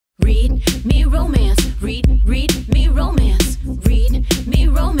read me romance. Read me romance. Read me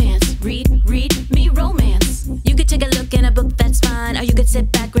romance. Read me romance. You could take a look in a book, that's fine. Or you could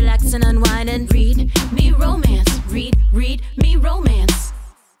sit back, relax, and unwind and read me romance. Read me romance.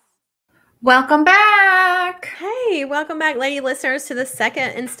 Welcome back. Hey, welcome back, lady listeners, to the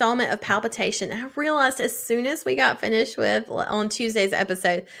second installment of Palpitation. I realized as soon as we got finished with on Tuesday's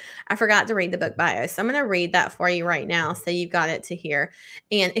episode, I forgot to read the book bio. So I'm going to read that for you right now so you've got it to hear.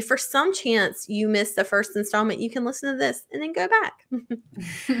 And if for some chance you missed the first installment, you can listen to this and then go back.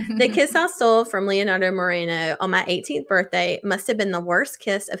 The kiss I stole from Leonardo Moreno on my 18th birthday must have been the worst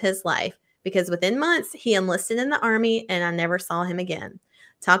kiss of his life because within months he enlisted in the army and I never saw him again.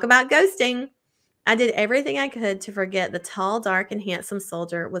 Talk about ghosting. I did everything I could to forget the tall, dark, and handsome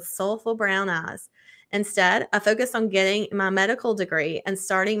soldier with soulful brown eyes. Instead, I focused on getting my medical degree and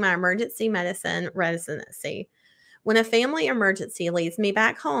starting my emergency medicine residency. When a family emergency leads me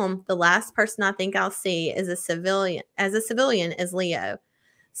back home, the last person I think I'll see is a civilian is Leo.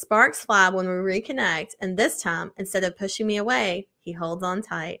 Sparks fly when we reconnect, and this time, instead of pushing me away, he holds on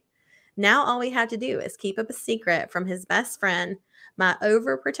tight. Now all we have to do is keep up a secret from his best friend, my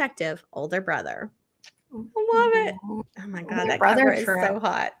overprotective older brother. I love it. Oh my God, that cover is so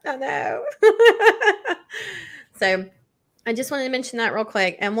hot. I know. So I just wanted to mention that real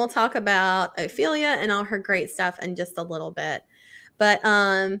quick, and we'll talk about Ofelia and all her great stuff in just a little bit. But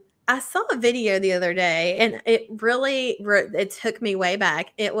I saw a video the other day, and it really it took me way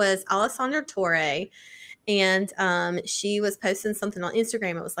back. It was Alessandra Torre, and she was posting something on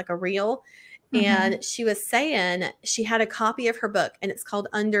Instagram. It was like a reel. And she was saying she had a copy of her book and it's called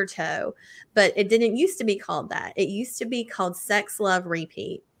Undertow, but it didn't used to be called that. It used to be called Sex, Love,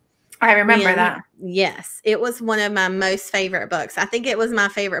 Repeat. I remember that. Yes. It was one of my most favorite books. I think it was my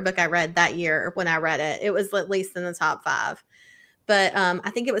favorite book I read that year when I read it. It was at least in the top 5. But I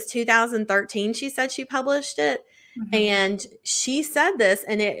think it was 2013. She said she published it. And she said this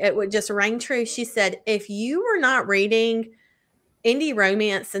and it would just ring true. She said, if you were not reading indie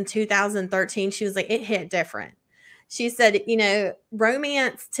romance in 2013, she was like, it hit different. She said, you know,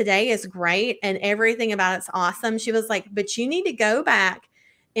 romance today is great and everything about it's awesome. She was like, but you need to go back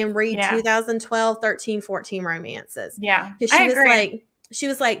and read 2012, 13, 14 romances. Yeah. She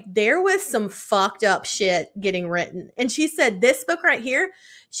was like, there was some fucked up shit getting written. And she said, this book right here,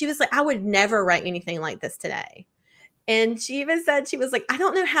 she was like, I would never write anything like this today. And she even said, she was like, I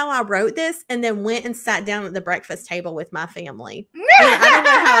don't know how I wrote this and then went and sat down at the breakfast table with my family. I don't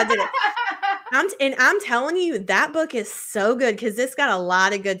know how I did it. I'm telling you, that book is so good because it's got a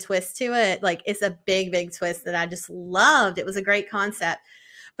lot of good twists to it. Like, it's a big, big twist that I just loved. It was a great concept,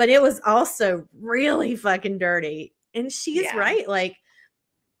 but it was also really fucking dirty. And she's right. Like,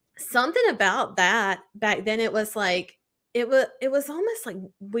 something about that back then, it was like, it was almost like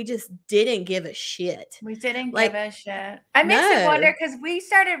we just didn't give a shit. We didn't give a shit. It makes me wonder because we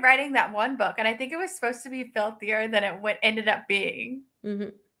started writing that one book and I think it was supposed to be filthier than it ended up being.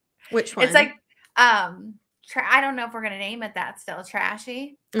 Which one? It's like, I don't know if we're going to name it that still.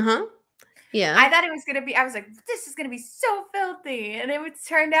 Trashy. Yeah. I thought it was going to be, I was like, this is going to be so filthy. And it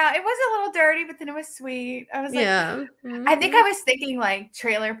turned out, it was a little dirty, but then it was sweet. I was like, I think I was thinking like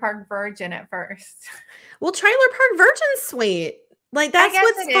Trailer Park Virgin at first. Well, Trailer Park Virgin's sweet. Like, that's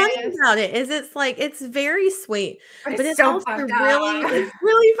what's funny about it is it's like, it's very sweet, but it's so also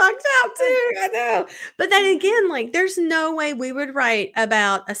really fucked up too. I know. But then again, like, there's no way we would write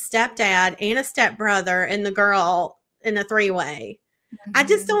about a stepdad and a stepbrother and the girl in a 3-way. I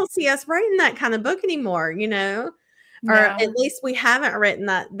just don't see us writing that kind of book anymore, you know, or at least we haven't written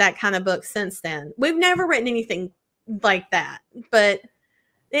that kind of book since then. We've never written anything like that, but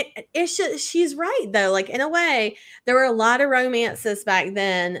it's just, she's right though. Like, in a way, there were a lot of romances back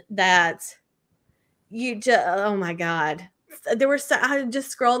then that you just, oh my God, there were I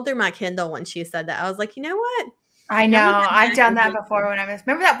just scrolled through my Kindle when she said that. I was like, you know what? I know. I've done that before when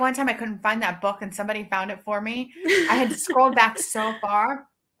remember that one time I couldn't find that book and somebody found it for me. I had scrolled back so far.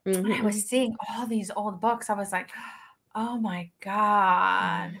 And I was seeing all these old books. I was like, oh my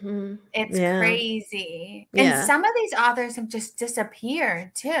God, it's crazy. And some of these authors have just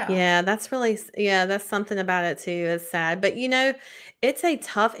disappeared too. Yeah, that's really, that's something about it too. It's sad, but you know, it's a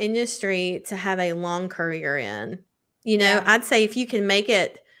tough industry to have a long career in. You know, I'd say if you can make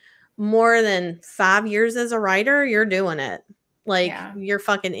it more than 5 years as a writer, you're doing it. Like, you're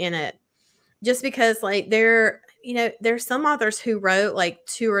fucking in it. Just because, like, there's some authors who wrote like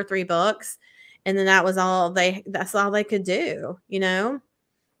 2 or 3 books and then that's all they could do, you know?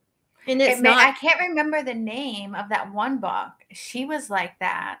 And I can't remember the name of that one book. She was like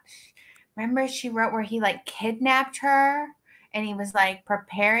that. Remember she wrote where he like kidnapped her and he was like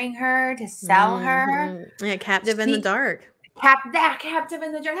preparing her to sell her. Yeah, Captive in the Dark. Captive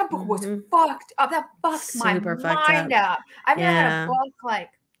in the Dark. That book was fucked up. That fucked my mind up. I've never had a book like,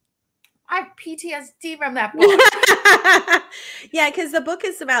 I have PTSD from that book. Yeah, because the book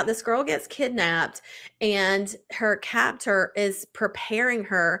is about this girl gets kidnapped and her captor is preparing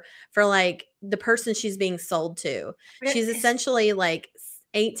her for like the person she's being sold to. She's essentially like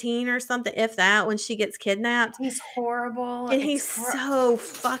 18 or something, if that, when she gets kidnapped. He's horrible. And he's so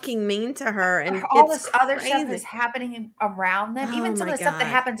fucking mean to her. And all this other stuff is happening around them. Even some of the stuff that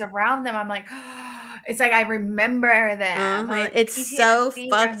happens around them, I'm like, it's like I remember them. It's so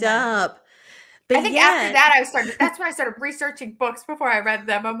fucked up. But I think after that, that's when I started researching books before I read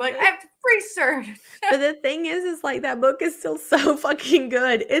them. I'm like, I have to research. But the thing is like that book is still so fucking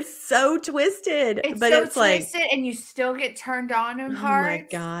good. It's so twisted. It's twisted, and you still get turned on in parts. Oh my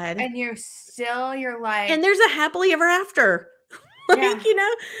God. And you're like. And there's a happily ever after. You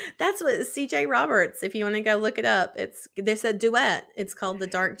know, that's what CJ Roberts, if you want to go look it up, there's a duet. It's called The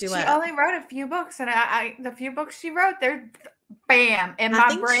Dark Duet. She only wrote a few books, and the few books she wrote, they're bam in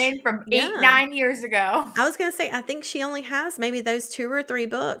my brain from 8-9 years ago. I was gonna say, I think she only has maybe those 2 or 3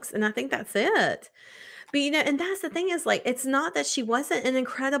 books, and I think that's it. But you know, and that's the thing is like, it's not that she wasn't an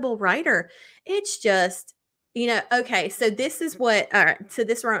incredible writer. It's just, you know, okay, so this is what, all right, so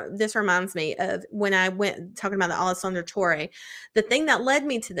this reminds me of when I went talking about the Alessandro Torre. The thing that led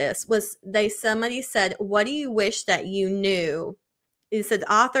me to this was somebody said, what do you wish that you knew? It said,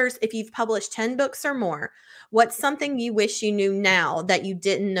 authors, if you've published 10 books or more, what's something you wish you knew now that you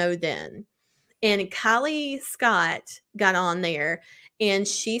didn't know then? And Kylie Scott got on there and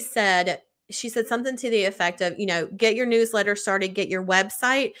she said something to the effect of, you know, get your newsletter started, get your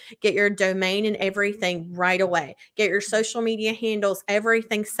website, get your domain and everything right away. Get your social media handles,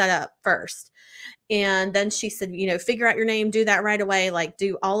 everything set up first. And then she said, you know, figure out your name, do that right away. Like,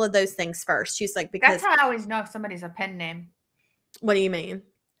 do all of those things first. She's like, because that's how I always know if somebody's a pen name. What do you mean?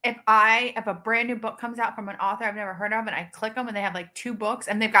 If a brand new book comes out from an author I've never heard of and I click them and they have like 2 books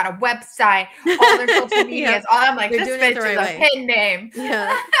and they've got a website, all their social medias, I'm like, this bitch is a pen name.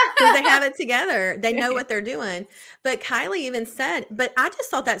 Yeah, because they have it together. They know what they're doing. But Kylie even said, but I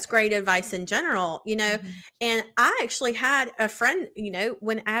just thought that's great advice in general, you know. And I actually had a friend, you know,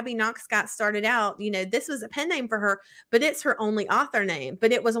 when Abby Knox got started out, you know, this was a pen name for her, but it's her only author name.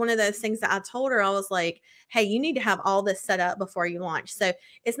 But it was one of those things that I told her, I was like, hey, you need to have all this set up before you launch. So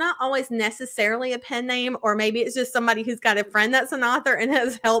it's not always necessarily a pen name, or maybe it's just somebody who's got a friend that's an author and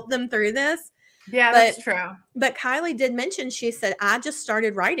has helped them through this. Yeah, that's true. But Kylie did mention, she said, I just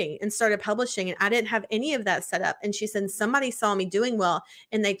started writing and started publishing and I didn't have any of that set up. And she said, somebody saw me doing well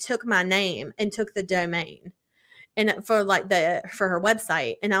and they took my name and took the domain and for her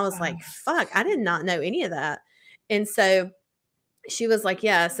website. And I was like, fuck, I did not know any of that. And so she was like,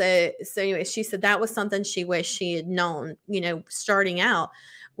 yeah. So anyway, she said that was something she wished she had known, you know, starting out,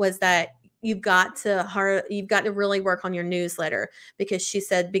 was that you've got to really work on your newsletter, because she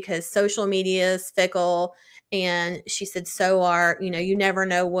said, because social media is fickle. And she said, so are, you know, you never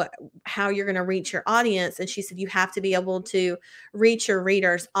know how you're going to reach your audience. And she said, you have to be able to reach your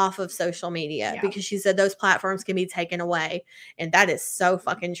readers off of social media, because she said those platforms can be taken away. And that is so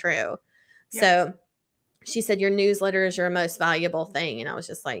fucking true. Yeah. So she said, your newsletter is your most valuable thing. And I was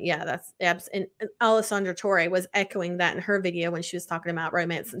just like, yeah, that's, and Alessandra Torre was echoing that in her video when she was talking about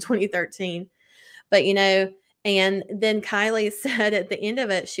romance in 2013. But, you know, and then Kylie said at the end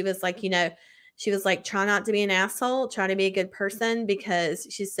of it, she was like, you know, she was like, try not to be an asshole, try to be a good person, because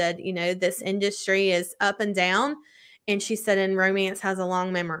she said, you know, this industry is up and down. And she said, and romance has a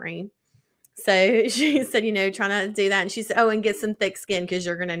long memory. So she said, you know, try not to do that. And she said, oh, and get some thick skin because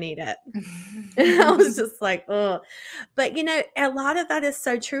you're going to need it. And I was just like, oh. But, you know, a lot of that is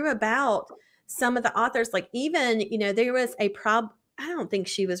so true about some of the authors. Like even, you know, there was a I don't think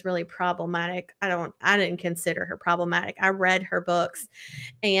she was really problematic. I didn't consider her problematic. I read her books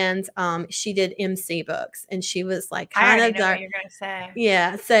and she did MC books and she was like kind of dark. What you're going to say.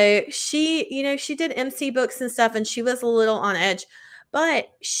 Yeah. So she, you know, she did MC books and stuff and she was a little on edge.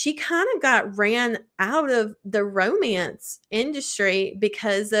 But she kind of got ran out of the romance industry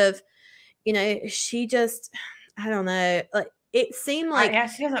because of, you know, she just, I don't know, like it seemed like. Yeah,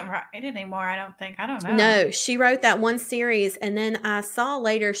 she doesn't write it anymore, I don't think. I don't know. No, she wrote that one series. And then I saw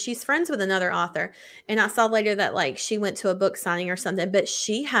later, she's friends with another author. And I saw later that like she went to a book signing or something, but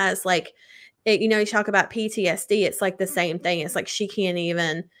she has like, you know, you talk about PTSD. It's like the same thing. It's like she can't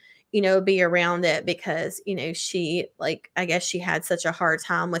even, you know, be around it because, you know, she like, I guess she had such a hard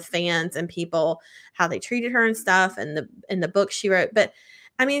time with fans and people, how they treated her and stuff and the book she wrote. But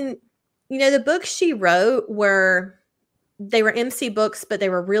I mean, you know, the books she wrote were they were MC books, but they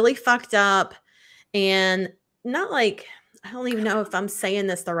were really fucked up and not like, I don't even know if I'm saying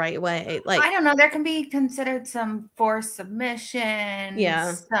this the right way. Like, I don't know. There can be considered some forced submission.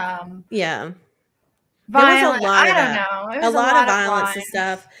 Yeah. Some yeah. violence. There was a lot I of don't that. know. It A was lot of violence lines. and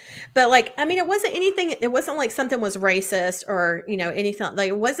stuff. But like, I mean, it wasn't anything, it wasn't like something was racist or, you know, anything like,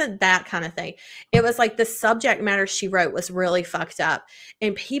 it wasn't that kind of thing. It was like the subject matter she wrote was really fucked up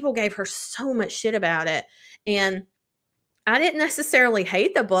and people gave her so much shit about it. And I didn't necessarily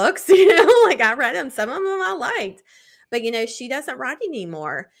hate the books, you know, like I read them, some of them I liked, but you know, she doesn't write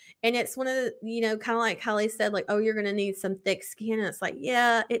anymore. And it's one of the, you know, kind of like Holly said, like, oh, you're going to need some thick skin. And it's like,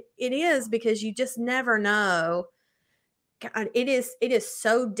 yeah, it is, because you just never know. God, it is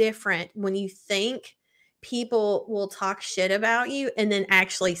so different when you think people will talk shit about you and then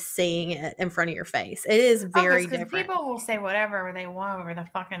actually seeing it in front of your face. It is very different. People will say whatever they want over the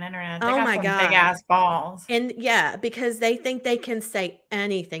fucking internet. They Oh got my some God. big ass balls. And yeah, because they think they can say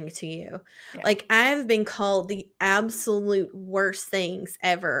anything to you. Yeah. Like I've been called the absolute worst things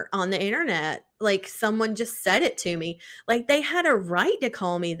ever on the internet. Like someone just said it to me. Like they had a right to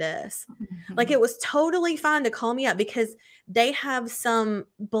call me this. Mm-hmm. Like it was totally fine to call me up because they have some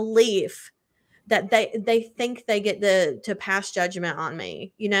belief that they think they get to pass judgment on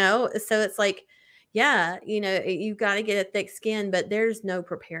me, you know? So it's like, yeah, you know, you got to get a thick skin, but there's no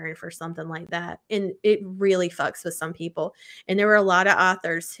preparing for something like that. And it really fucks with some people. And there were a lot of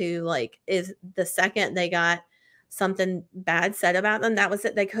authors who like, is the second they got something bad said about them, that was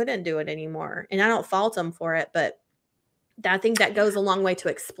it. They couldn't do it anymore. And I don't fault them for it, but I think that goes a long way to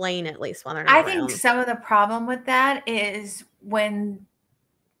explain at least when they're not around. Think some of the problem with that is when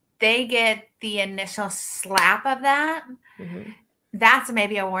they get the initial slap of that, that's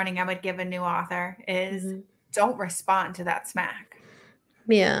maybe a warning I would give a new author is don't respond to that smack.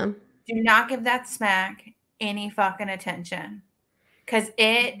 Yeah. Do not give that smack any fucking attention. Because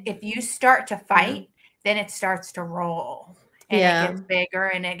if you start to fight, then it starts to roll. And it gets bigger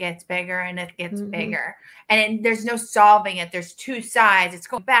and it gets bigger and it gets bigger. And there's no solving it. There's two sides. It's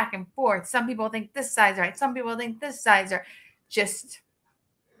going back and forth. Some people think this side's right. Some people think this side's right. Just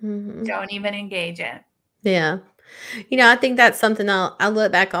don't even engage it. Yeah. You know, I think that's something I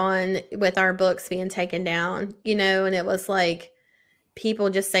look back on with our books being taken down, you know, and it was like people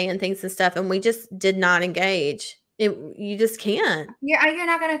just saying things and stuff, and we just did not engage. You just can't. You're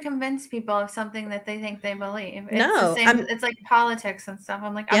not going to convince people of something that they think they believe. It's No, the same, it's like politics and stuff.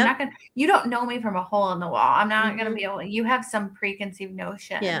 I'm like, I'm not going to, you don't know me from a hole in the wall. I'm not going to be able, you have some preconceived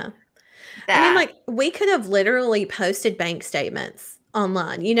notion. Yeah. I mean, like we could have literally posted bank statements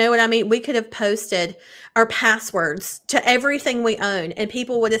online. You know what I mean? We could have posted our passwords to everything we own and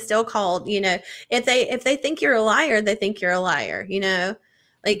people would have still called, you know, if they think you're a liar, they think you're a liar, you know,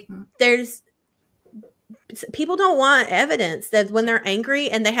 like people don't want evidence that when they're angry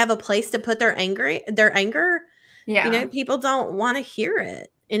and they have a place to put their anger, you know, people don't want to hear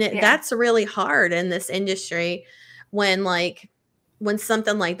it. And that's really hard in this industry when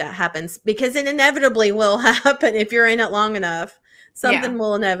something like that happens, because it inevitably will happen if you're in it long enough. Something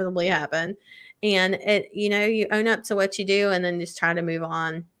will inevitably happen. And it, you know, you own up to what you do and then just try to move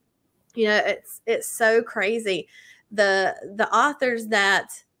on. You know, it's so crazy. The authors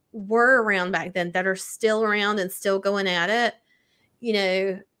that were around back then that are still around and still going at it, you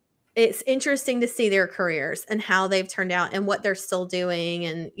know, it's interesting to see their careers and how they've turned out and what they're still doing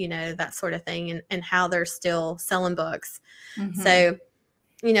and, you know, that sort of thing, and how they're still selling books. So,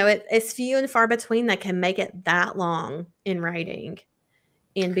 you know, it's few and far between that can make it that long in writing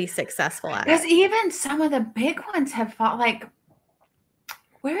and be successful at it. Because even some of the big ones have fought, like,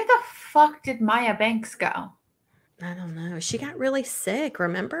 where the fuck did Maya Banks go? I don't know. She got really sick,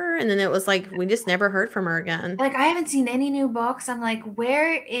 remember? And then it was like, we just never heard from her again. Like, I haven't seen any new books. I'm like,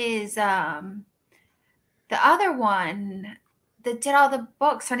 where is the other one that did all the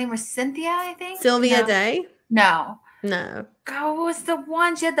books? Her name was Cynthia, I think. Sylvia Day? No. God, what was the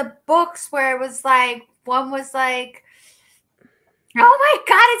one? She had the books where it was like, one was like, oh my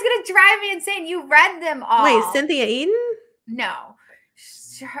God, it's going to drive me insane. You read them all. Wait, Cynthia Eden? No.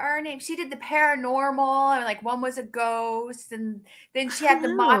 Her name, she did the paranormal, and like one was a ghost, and then she had the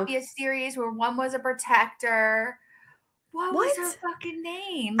Mafia series where one was a protector. What was her fucking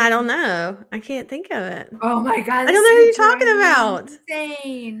name? I don't know. I can't think of it. Oh my God, I don't know who you're talking about.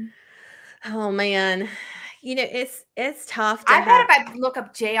 Insane. Oh man, you know it's tough. I bet if I look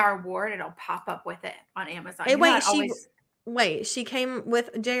up J.R. Ward, it'll pop up with it on Amazon. Wait, she came with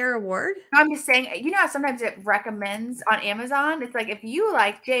J.R. Ward? I'm just saying, you know how sometimes it recommends on Amazon? It's like, if you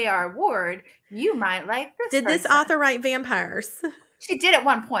like J.R. Ward, you might like this Did this author write vampires? She did at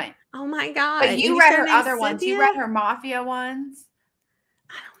one point. Oh my God. But you read her other ones. You read her mafia ones.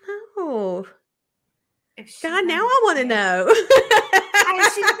 I don't know. God, now not I want to know.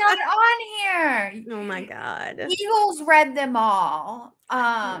 She's not on here. Oh my God. Eagles read them all.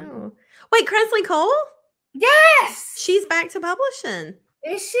 Wait, Kresley Cole? Yes. She's back to publishing.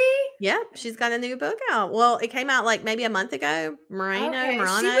 Is she? Yep. She's got a new book out. Well, it came out like maybe a month ago. Moreno. She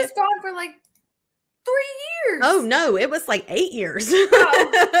was gone for like 3 years. Oh no, it was like 8 years.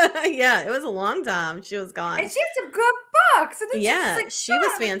 Oh. Yeah, it was a long time she was gone. And she had some good books. And yeah, she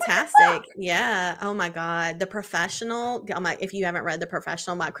was fantastic. Yeah. Oh my God. The Professional. If you haven't read The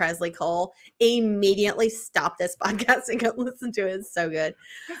Professional by Kresley Cole, immediately stop this podcast and go listen to it. It's so good.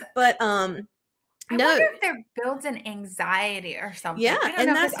 But I wonder if there builds an anxiety or something. Yeah, and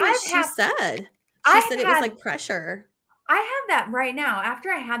that's what she said. She said it was like pressure. I have that right now. After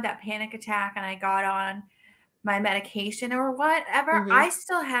I had that panic attack and I got on my medication or whatever, I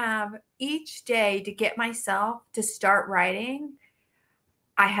still have each day to get myself to start writing.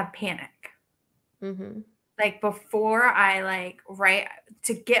 I have panic. Like before I write,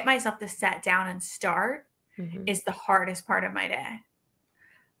 to get myself to sit down and start is the hardest part of my day.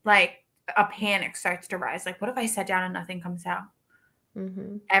 Like a panic starts to rise. Like, what if I sit down and nothing comes out?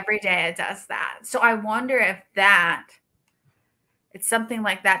 Every day it does that. So I wonder if it's something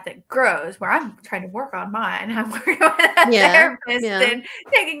like that grows, where I'm trying to work on mine. I'm working on a therapist and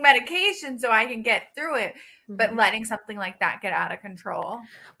taking medication so I can get through it, but letting something like that get out of control.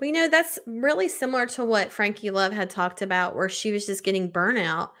 Well, that's really similar to what Frankie Love had talked about, where she was just getting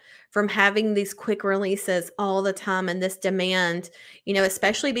burnout from having these quick releases all the time and this demand,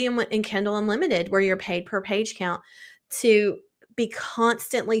 especially being in Kindle Unlimited, where you're paid per page count, to be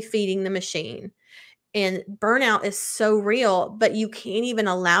constantly feeding the machine. And burnout is so real, but you can't even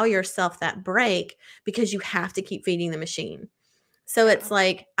allow yourself that break because you have to keep feeding the machine. So it's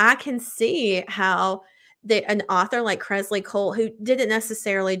like, I can see how an author like Kresley Cole, who didn't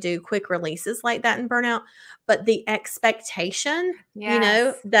necessarily do quick releases like that in burnout, but the expectation,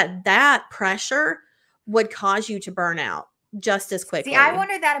 that pressure would cause you to burn out just as quickly. See, I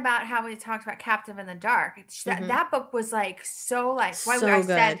wondered that about how we talked about Captive in the Dark. That book was so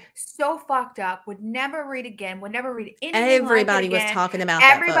fucked up. Would never read again. Would never read anything. Everybody was talking about.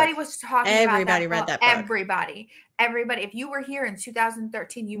 Everybody was talking about. Everybody read that book. Everybody. If you were here in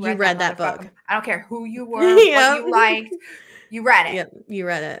 2013, you read that book. I don't care who you were, what you liked. You read it. Yep, you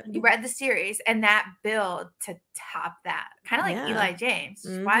read it. You read the series, and that build to top that, kind of like Eli James.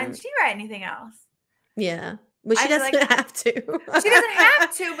 Why didn't she write anything else? Yeah. Well, she doesn't have to. She doesn't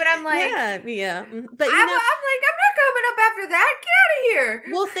have to, but I'm like, yeah. But I'm like, I'm not coming up after that. Get out of here.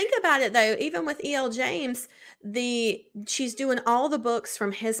 Well, think about it though. Even with E.L. James, she's doing all the books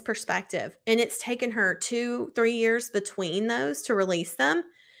from his perspective, and it's taken her 2-3 years between those to release them.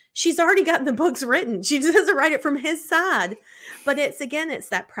 She's already gotten the books written. She just doesn't write it from his side. But it's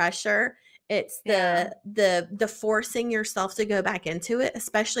that pressure. It's the forcing yourself to go back into it,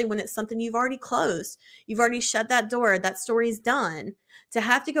 especially when it's something you've already closed. You've already shut that door. That story's done. To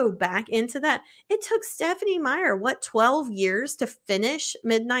have to go back into that. It took Stephanie Meyer, 12 years to finish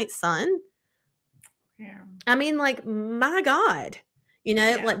Midnight Sun? Yeah. I mean, my God,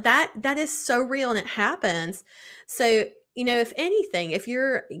 like that is so real, and it happens. So, if anything, if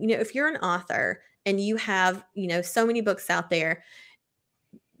you're an author and you have, so many books out there,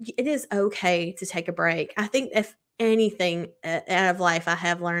 it is okay to take a break. I think if anything out of life, I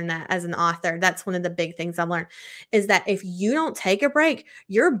have learned that as an author, that's one of the big things I've learned, is that if you don't take a break,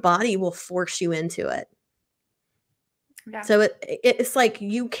 your body will force you into it. Yeah. So it's like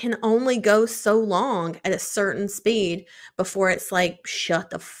you can only go so long at a certain speed before it's like, shut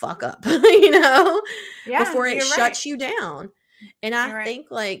the fuck up, before it shuts you down. And I think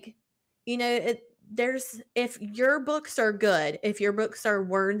if your books are good, if your books are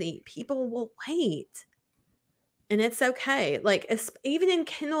worthy, people will wait. And it's okay. Even in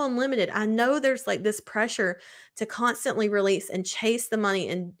Kindle Unlimited, I know there's this pressure to constantly release and chase the money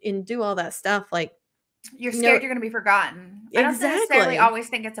and do all that stuff. You're scared you're going to be forgotten. I don't necessarily always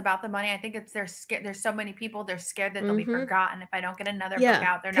think it's about the money. I think it's they're scared. There's so many people, they're scared that they'll be forgotten. If I don't get another book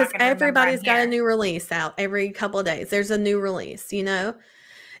out, they're not going to remember. Everybody's got a new release out every couple of days. There's a new release,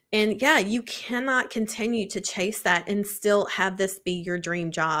 And you cannot continue to chase that and still have this be your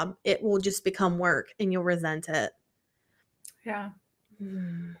dream job. It will just become work and you'll resent it. Yeah.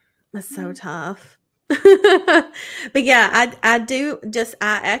 That's so tough. But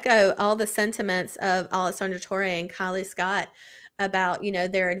I echo all the sentiments of Alessandra Torre and Kylie Scott about,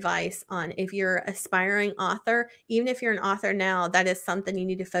 their advice on if you're an aspiring author, even if you're an author now, that is something you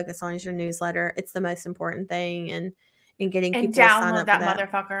need to focus on is your newsletter. It's the most important thing. And, and getting And people to sign download up for that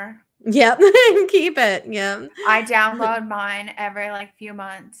that. motherfucker. Yep. Keep it. Yep. I download mine every like few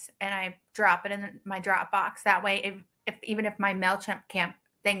months and I drop it in my Dropbox. That way, if even if my MailChimp camp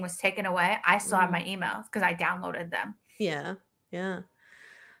thing was taken away, I still have my emails because I downloaded them. Yeah. Yeah.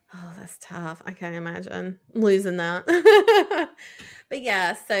 Oh, that's tough. I can't imagine losing that. But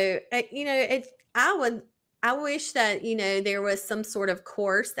yeah, so you know, I wish that, you know, there was some sort of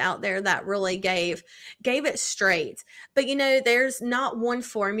course out there that really gave it straight. But you know, there's not one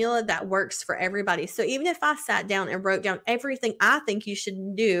formula that works for everybody. So even if I sat down and wrote down everything I think you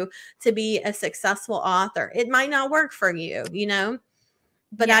should do to be a successful author, it might not work for you, you know?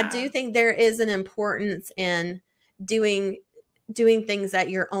 But I do think there is an importance in doing things at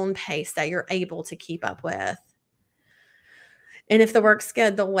your own pace that you're able to keep up with. And if the work's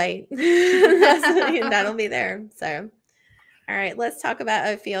good, they'll wait. And that'll be there. So, all right, let's talk about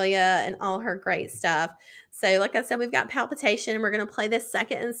Ofelia and all her great stuff. So, like I said, we've got Palpitation, and we're going to play this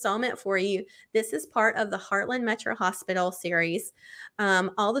second installment for you. This is part of the Heartland Metro Hospital series.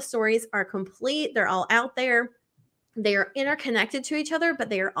 All the stories are complete. They're all out there. They are interconnected to each other, but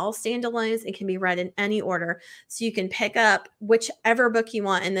they are all standalones and can be read in any order. So you can pick up whichever book you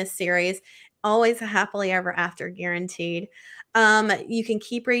want in this series. Always a happily ever after guaranteed. You can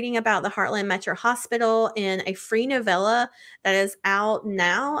keep reading about the Heartland Metro Hospital in a free novella that is out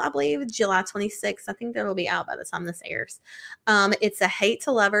now, I believe, July 26th. I think that'll be out by the time this airs. It's a hate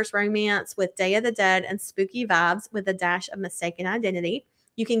to lovers romance with Day of the Dead and spooky vibes with a dash of mistaken identity.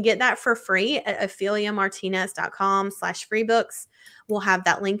 You can get that for free at opheliamartinez.com/freebooks. We'll have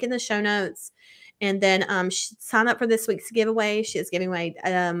that link in the show notes. And then sign up for this week's giveaway. She is giving away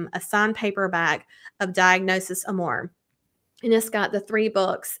a signed paperback of Diagnosis Amor. And it's got the 3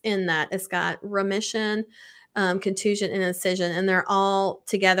 books in that. It's got Remission, Contusion, and Incision. And they're all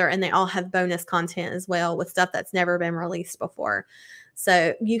together, and they all have bonus content as well with stuff that's never been released before.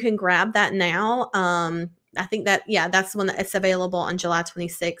 So you can grab that now. I think that, that's the one that it's available on July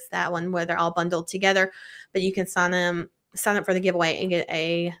 26th, that one where they're all bundled together. But you can sign up for the giveaway and get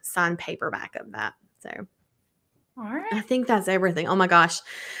a signed paperback of that. So, all right. I think that's everything. Oh my gosh.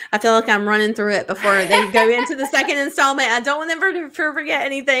 I feel like I'm running through it before they go into the second installment. I don't want them to forget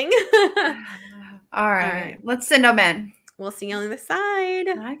anything. All right. Let's send them in. We'll see you on the side.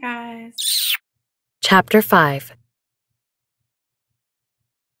 Bye, guys. Chapter 5.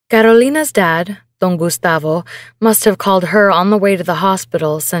 Carolina's dad, Don Gustavo, must have called her on the way to the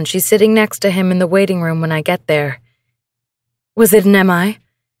hospital since she's sitting next to him in the waiting room when I get there. Was it an MI?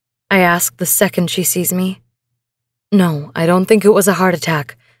 I ask the second she sees me. No, I don't think it was a heart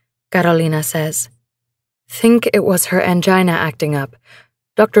attack, Carolina says. Think it was her angina acting up.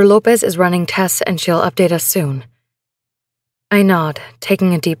 Dr. Lopez is running tests and she'll update us soon. I nod,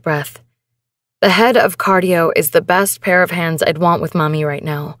 taking a deep breath. The head of cardio is the best pair of hands I'd want with Mommy right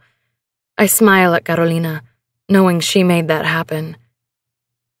now. I smile at Carolina, knowing she made that happen.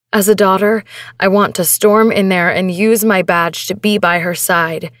 As a daughter, I want to storm in there and use my badge to be by her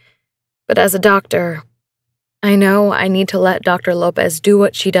side. But as a doctor, I know I need to let Dr. Lopez do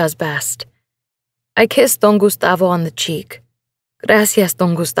what she does best. I kiss Don Gustavo on the cheek. Gracias,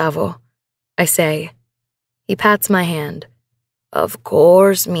 Don Gustavo, I say. He pats my hand. Of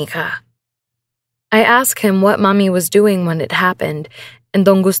course, mija. I ask him what Mommy was doing when it happened, and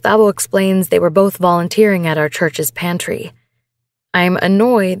Don Gustavo explains they were both volunteering at our church's pantry. I'm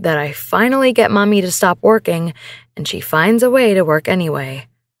annoyed that I finally get Mommy to stop working, and she finds a way to work anyway.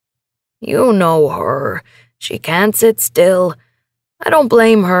 You know her. She can't sit still. I don't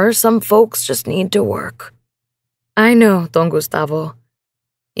blame her. Some folks just need to work. I know, Don Gustavo.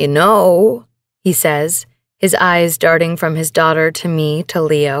 You know, he says, his eyes darting from his daughter to me to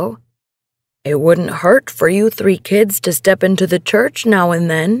Leo. It wouldn't hurt for you 3 kids to step into the church now and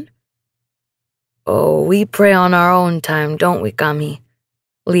then. Oh, we pray on our own time, don't we, Cami?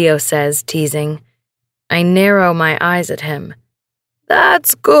 Leo says, teasing. I narrow my eyes at him.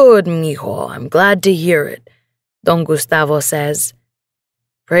 That's good, mijo. I'm glad to hear it, Don Gustavo says.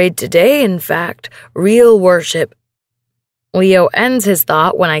 Prayed today, in fact, real worship. Leo ends his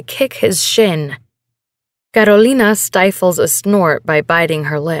thought when I kick his shin. Carolina stifles a snort by biting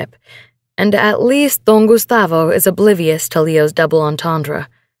her lip, and at least Don Gustavo is oblivious to Leo's double entendre.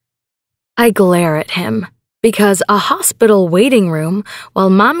 I glare at him, because a hospital waiting room while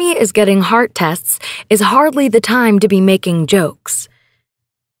Mommy is getting heart tests is hardly the time to be making jokes.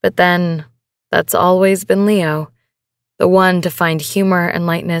 But then, that's always been Leo, the one to find humor and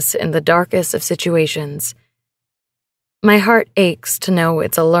lightness in the darkest of situations. My heart aches to know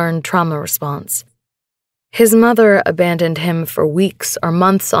it's a learned trauma response. His mother abandoned him for weeks or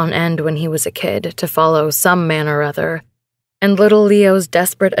months on end when he was a kid to follow some man or other, and little Leo's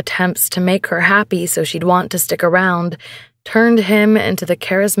desperate attempts to make her happy so she'd want to stick around turned him into the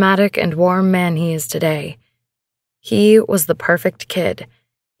charismatic and warm man he is today. He was the perfect kid.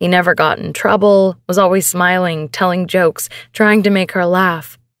 He never got in trouble, was always smiling, telling jokes, trying to make her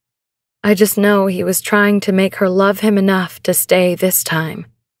laugh. I just know he was trying to make her love him enough to stay this time.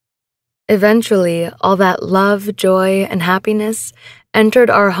 Eventually, all that love, joy, and happiness entered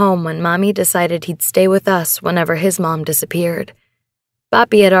our home when Mommy decided he'd stay with us whenever his mom disappeared.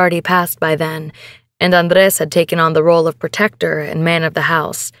 Papi had already passed by then, and Andres had taken on the role of protector and man of the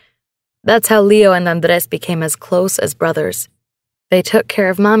house. That's how Leo and Andres became as close as brothers. They took care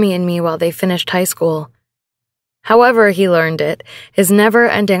of Mommy and me while they finished high school. However he learned it, his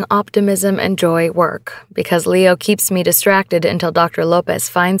never-ending optimism and joy work, because Leo keeps me distracted until Dr. Lopez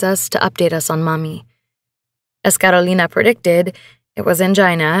finds us to update us on Mommy. As Carolina predicted, it was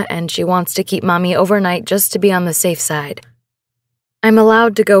angina, and she wants to keep Mommy overnight just to be on the safe side. I'm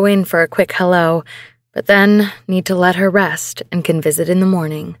allowed to go in for a quick hello, but then need to let her rest and can visit in the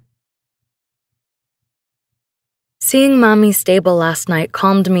morning. Seeing Mommy stable last night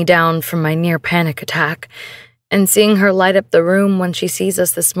calmed me down from my near panic attack, and seeing her light up the room when she sees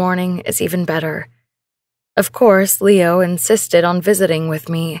us this morning is even better. Of course, Leo insisted on visiting with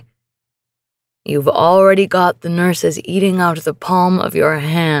me. "You've already got the nurses eating out of the palm of your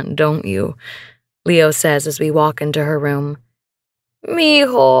hand, don't you?" Leo says as we walk into her room.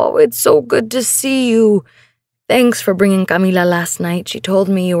 "Mijo, it's so good to see you. Thanks for bringing Camila last night. She told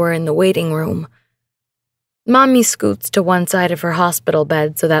me you were in the waiting room." Mommy scoots to one side of her hospital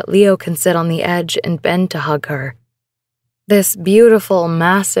bed so that Leo can sit on the edge and bend to hug her. This beautiful,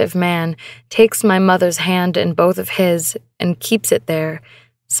 massive man takes my mother's hand in both of his and keeps it there,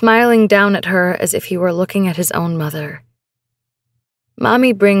 smiling down at her as if he were looking at his own mother.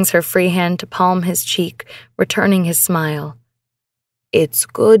 Mommy brings her free hand to palm his cheek, returning his smile. "It's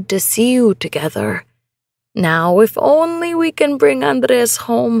good to see you together. Now, if only we can bring Andres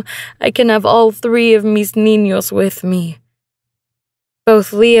home, I can have all three of mis niños with me."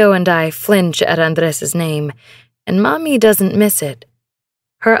 Both Leo and I flinch at Andres's name, and Mommy doesn't miss it.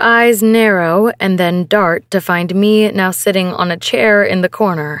 Her eyes narrow and then dart to find me now sitting on a chair in the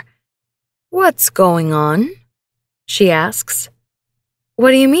corner. "What's going on?" she asks.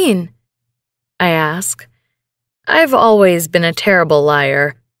 "What do you mean?" I ask. I've always been a terrible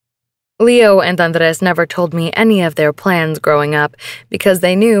liar. Leo and Andres never told me any of their plans growing up because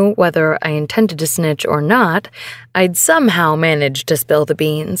they knew, whether I intended to snitch or not, I'd somehow manage to spill the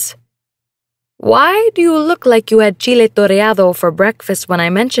beans. "Why do you look like you had chile toreado for breakfast when I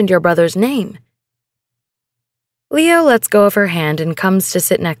mentioned your brother's name?" Leo lets go of her hand and comes to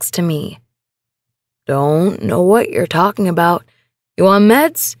sit next to me. "Don't know what you're talking about. You on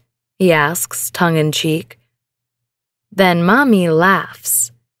meds?" he asks, tongue-in-cheek. Then Mommy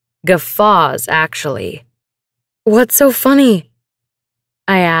laughs. Guffaws, actually. "What's so funny?"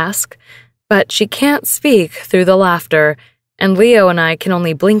 I ask, but she can't speak through the laughter, and Leo and I can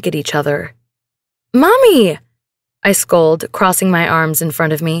only blink at each other. "Mommy!" I scold, crossing my arms in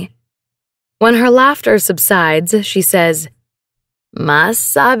front of me. When her laughter subsides, she says, "Más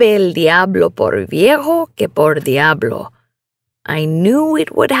sabe el diablo por viejo que por diablo. I knew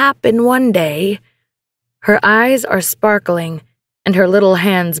it would happen one day." Her eyes are sparkling, and her little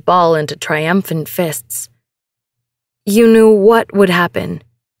hands ball into triumphant fists. "You knew what would happen?"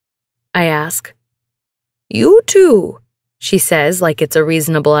 I ask. "You too," she says like it's a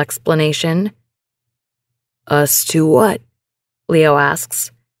reasonable explanation. "Us to what?" Leo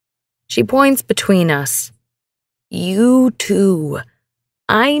asks. She points between us. "You too.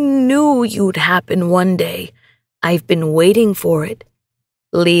 I knew you'd happen one day. I've been waiting for it.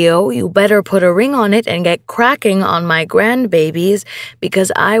 Leo, you better put a ring on it and get cracking on my grandbabies because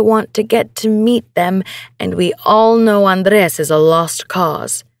I want to get to meet them, and we all know Andres is a lost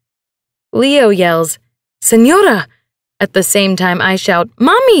cause." Leo yells, "Señora!" At the same time I shout,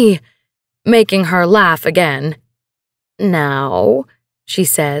 "Mommy!" making her laugh again. "Now," she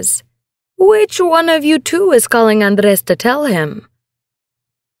says, "which one of you two is calling Andres to tell him?"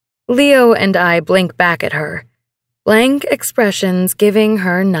 Leo and I blink back at her. Blank expressions giving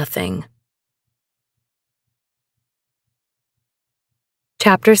her nothing.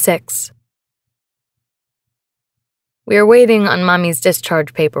 Chapter 6. We are waiting on Mommy's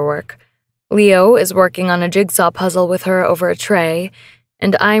discharge paperwork. Leo is working on a jigsaw puzzle with her over a tray,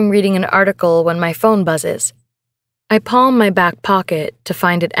 and I'm reading an article when my phone buzzes. I palm my back pocket to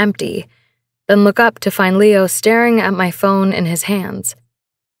find it empty, then look up to find Leo staring at my phone in his hands.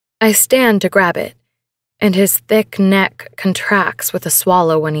 I stand to grab it, and his thick neck contracts with a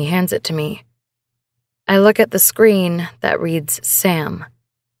swallow when he hands it to me. I look at the screen that reads Sam.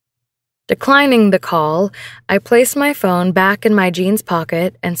 Declining the call, I place my phone back in my jeans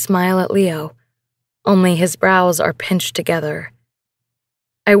pocket and smile at Leo, only his brows are pinched together.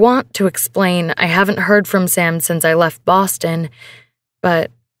 I want to explain I haven't heard from Sam since I left Boston,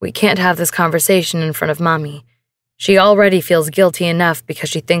 but we can't have this conversation in front of Mommy. She already feels guilty enough because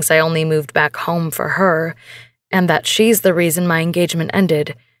she thinks I only moved back home for her, and that she's the reason my engagement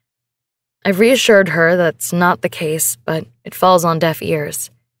ended. I've reassured her that's not the case, but it falls on deaf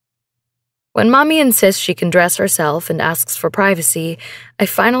ears. When Mommy insists she can dress herself and asks for privacy, I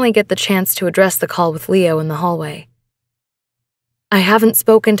finally get the chance to address the call with Leo in the hallway. I haven't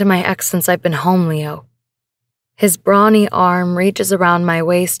spoken to my ex since I've been home, Leo. His brawny arm reaches around my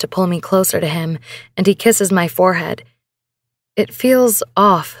waist to pull me closer to him, and he kisses my forehead. It feels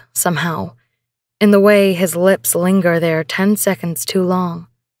off, somehow, in the way his lips linger there 10 seconds too long.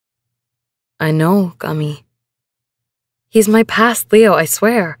 I know, Gummy. He's my past Leo, I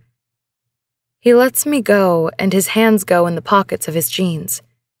swear. He lets me go, and his hands go in the pockets of his jeans.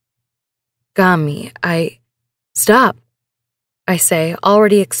 Gummy, Stop, I say,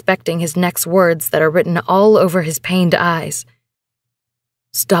 already expecting his next words that are written all over his pained eyes.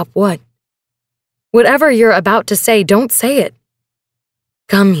 Stop what? Whatever you're about to say, don't say it.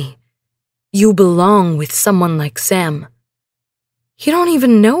 Gummy, you belong with someone like Sam. You don't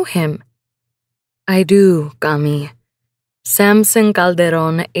even know him. I do, Gummy. Samson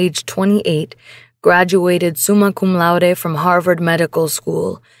Calderon, age 28, graduated summa cum laude from Harvard Medical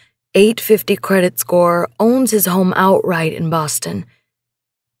School, 850 credit score, owns his home outright in Boston.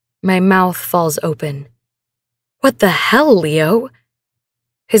 My mouth falls open. What the hell, Leo?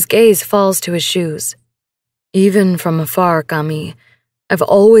 His gaze falls to his shoes. Even from afar, Gummy, I've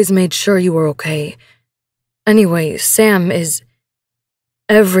always made sure you were okay. Anyway, Sam is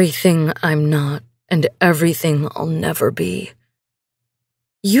everything I'm not. And everything I'll never be.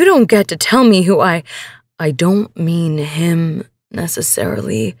 You don't get to tell me who I don't mean him,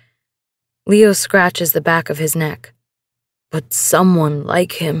 necessarily. Leo scratches the back of his neck. But someone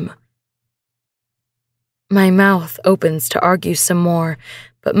like him. My mouth opens to argue some more,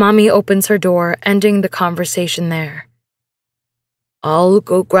 but Mommy opens her door, ending the conversation there. I'll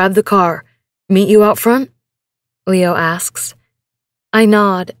go grab the car. Meet you out front? Leo asks. I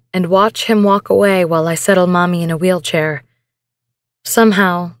nod and watch him walk away while I settle Mommy in a wheelchair.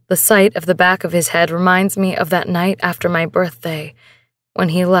 Somehow, the sight of the back of his head reminds me of that night after my birthday, when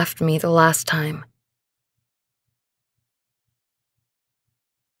he left me the last time.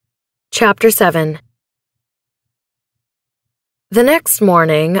 Chapter 7. The next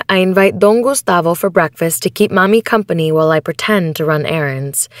morning, I invite Don Gustavo for breakfast to keep Mommy company while I pretend to run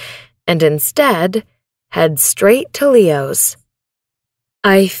errands, and instead, head straight to Leo's.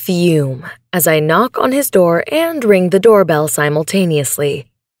 I fume as I knock on his door and ring the doorbell simultaneously.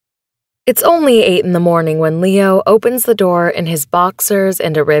 It's only 8 in the morning when Leo opens the door in his boxers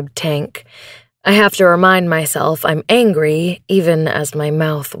and a ribbed tank. I have to remind myself I'm angry, even as my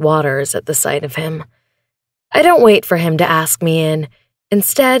mouth waters at the sight of him. I don't wait for him to ask me in.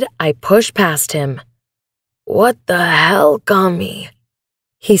 Instead, I push past him. What the hell, Gummy?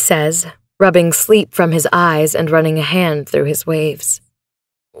 He says, rubbing sleep from his eyes and running a hand through his waves.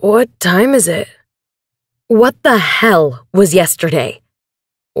 What time is it? What the hell was yesterday?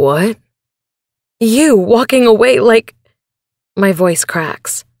 What? You walking away like... My voice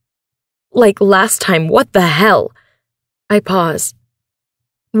cracks. Like last time, what the hell? I pause.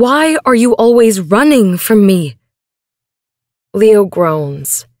 Why are you always running from me? Leo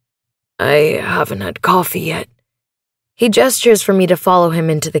groans. I haven't had coffee yet. He gestures for me to follow him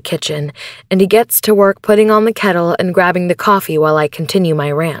into the kitchen, and he gets to work putting on the kettle and grabbing the coffee while I continue my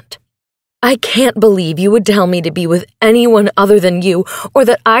rant. I can't believe you would tell me to be with anyone other than you, or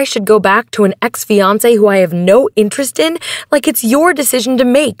that I should go back to an ex-fiancé who I have no interest in, like it's your decision to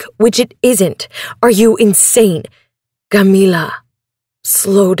make, which it isn't. Are you insane? Camila,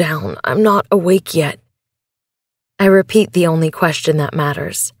 slow down. I'm not awake yet. I repeat the only question that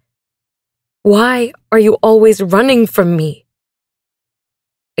matters. Why are you always running from me?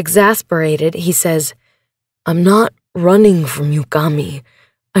 Exasperated, he says, I'm not running from you, Gami.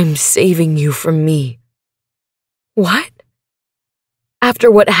 I'm saving you from me. What? After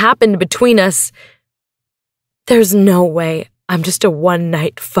what happened between us, there's no way I'm just a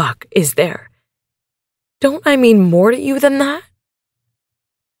one-night fuck, is there? Don't I mean more to you than that?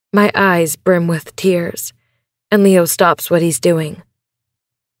 My eyes brim with tears, and Leo stops what he's doing.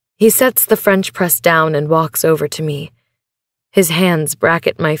 He sets the French press down and walks over to me. His hands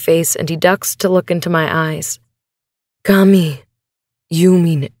bracket my face and he ducks to look into my eyes. Gami, you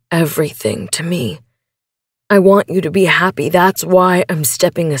mean everything to me. I want you to be happy. That's why I'm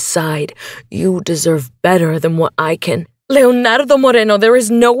stepping aside. You deserve better than what I can. Leonardo Moreno, there is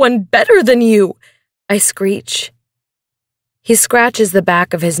no one better than you, I screech. He scratches the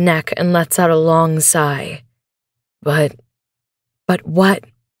back of his neck and lets out a long sigh. But what?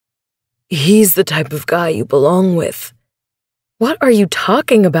 He's the type of guy you belong with. What are you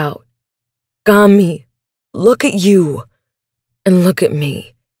talking about? Gami, look at you and look at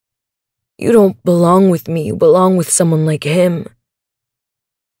me. You don't belong with me, you belong with someone like him.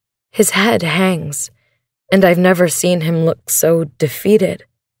 His head hangs, and I've never seen him look so defeated.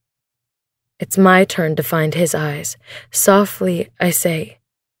 It's my turn to find his eyes. Softly, I say,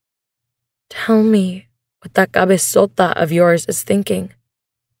 tell me what that cabezota of yours is thinking.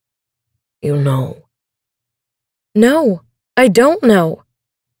 You know. No, I don't know.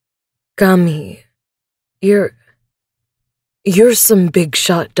 Gami, you're some big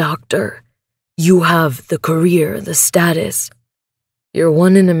shot doctor. You have the career, the status. You're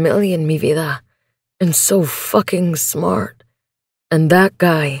 1 in a million, mi vida, and so fucking smart. And that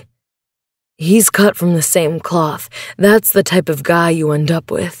guy, he's cut from the same cloth. That's the type of guy you end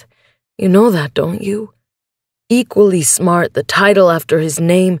up with. You know that, don't you? Equally smart, the title after his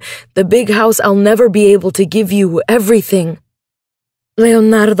name, the big house I'll never be able to give you, everything.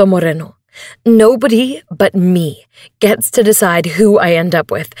 Leonardo Moreno, nobody but me gets to decide who I end up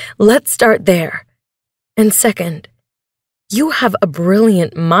with. Let's start there. And second, you have a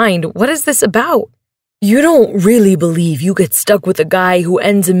brilliant mind. What is this about? You don't really believe you get stuck with a guy who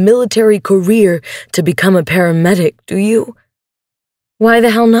ends a military career to become a paramedic, do you? Why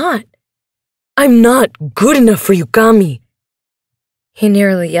the hell not? I'm not good enough for you, Gami. He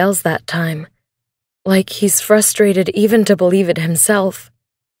nearly yells that time, like he's frustrated even to believe it himself.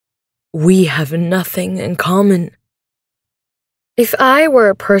 We have nothing in common. If I were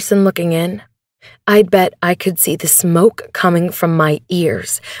a person looking in, I'd bet I could see the smoke coming from my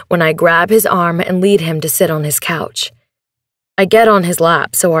ears when I grab his arm and lead him to sit on his couch. I get on his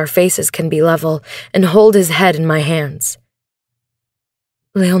lap so our faces can be level and hold his head in my hands.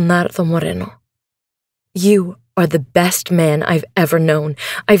 Leonardo Moreno, you are the best man I've ever known.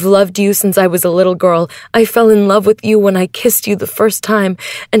 I've loved you since I was a little girl. I fell in love with you when I kissed you the first time,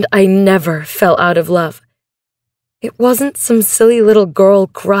 and I never fell out of love. It wasn't some silly little girl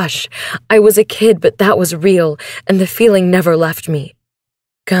crush. I was a kid, but that was real, and the feeling never left me.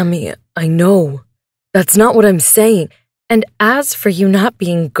 Gami, I know. That's not what I'm saying. And as for you not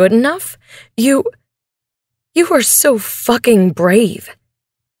being good enough, you are so fucking brave.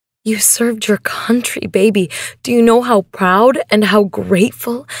 You served your country, baby. Do you know how proud and how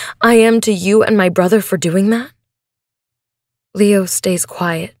grateful I am to you and my brother for doing that? Leo stays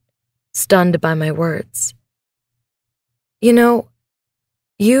quiet, stunned by my words. You know,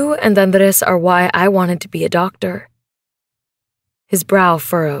 you and Andres are why I wanted to be a doctor. His brow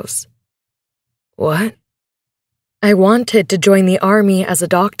furrows. What? I wanted to join the army as a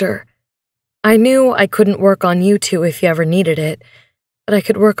doctor. I knew I couldn't work on you two if you ever needed it, but I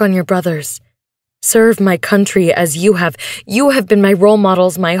could work on your brothers. Serve my country as you have. You have been my role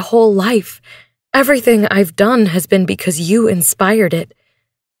models my whole life. Everything I've done has been because you inspired it.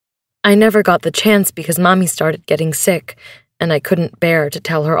 I never got the chance because Mommy started getting sick, and I couldn't bear to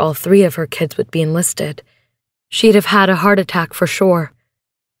tell her all 3 of her kids would be enlisted. She'd have had a heart attack for sure.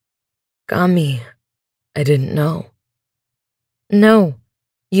 Gami, I didn't know. No,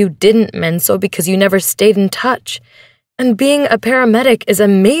 you didn't, Menso, because you never stayed in touch. And being a paramedic is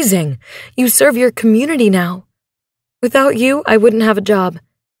amazing. You serve your community now. Without you, I wouldn't have a job.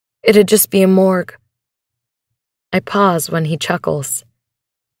 It'd just be a morgue. I pause when he chuckles.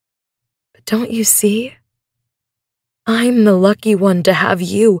 But don't you see? I'm the lucky one to have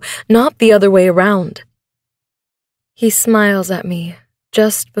you, not the other way around. He smiles at me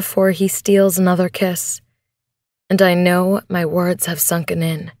just before he steals another kiss, and I know my words have sunken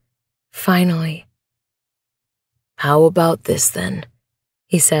in. Finally. How about this then?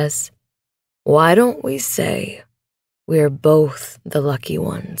 He says. Why don't we say we're both the lucky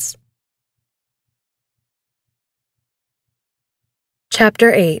ones?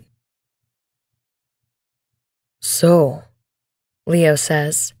 Chapter 8. So, Leo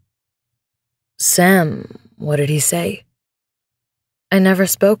says. Sam, what did he say? I never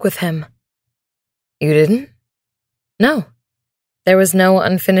spoke with him. You didn't? No. There was no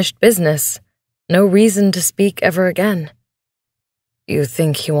unfinished business. No reason to speak ever again. You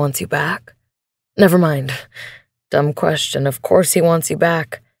think he wants you back? Never mind. Dumb question. Of course he wants you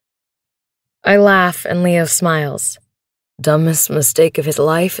back. I laugh and Leo smiles. Dumbest mistake of his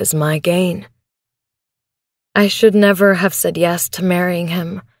life is my gain. I should never have said yes to marrying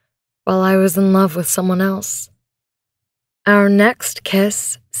him. while I was in love with someone else. Our next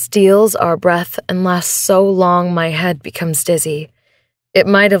kiss steals our breath and lasts so long my head becomes dizzy. It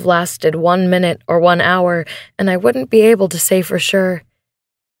might have lasted 1 minute or 1 hour, and I wouldn't be able to say for sure.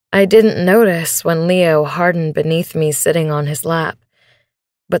 I didn't notice when Leo hardened beneath me sitting on his lap,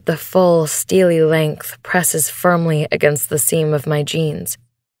 but the full, steely length presses firmly against the seam of my jeans.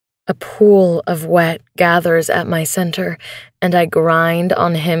 A pool of wet gathers at my center, and I grind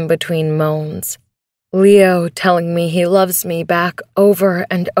on him between moans. Leo telling me he loves me back over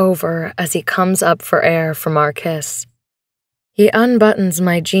and over as he comes up for air from our kiss. He unbuttons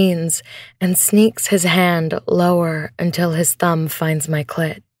my jeans and sneaks his hand lower until his thumb finds my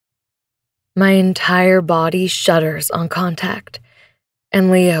clit. My entire body shudders on contact,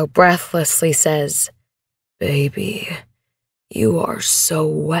 and Leo breathlessly says, "Baby, you are so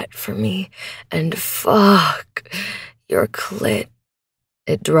wet for me, and fuck, your clit.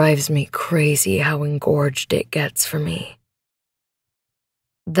 It drives me crazy how engorged it gets for me."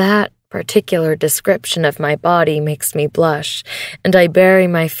 That particular description of my body makes me blush, and I bury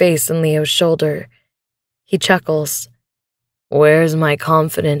my face in Leo's shoulder. He chuckles. "Where's my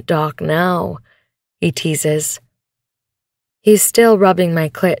confident doc now?" he teases. He's still rubbing my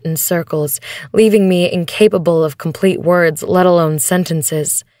clit in circles, leaving me incapable of complete words, let alone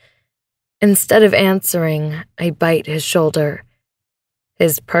sentences. Instead of answering, I bite his shoulder.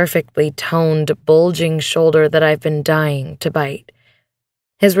 His perfectly toned, bulging shoulder that I've been dying to bite.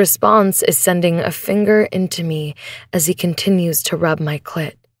 His response is sending a finger into me as he continues to rub my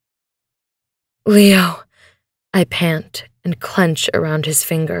clit. "Leo," I pant and clench around his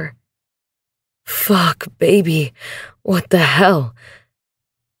finger. "Fuck, baby, what the hell?"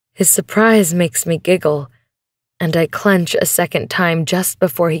 His surprise makes me giggle, and I clench a second time just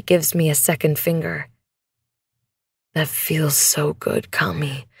before he gives me a second finger. "That feels so good,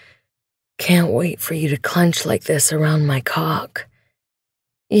 Kami. Can't wait for you to clench like this around my cock."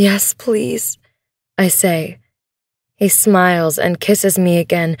 "Yes, please," I say. He smiles and kisses me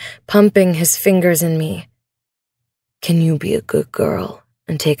again, pumping his fingers in me. "Can you be a good girl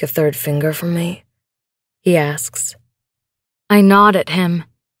and take a third finger from me?" he asks. I nod at him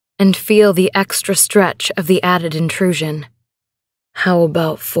and feel the extra stretch of the added intrusion. "How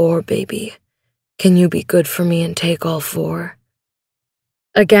about 4, baby? Can you be good for me and take all 4?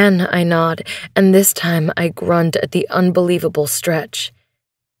 Again, I nod, and this time I grunt at the unbelievable stretch.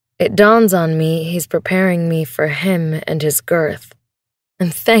 It dawns on me he's preparing me for him and his girth.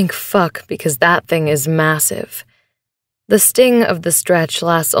 And thank fuck, because that thing is massive. The sting of the stretch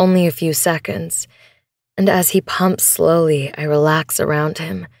lasts only a few seconds, and as he pumps slowly, I relax around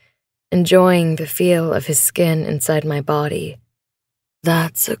him, enjoying the feel of his skin inside my body.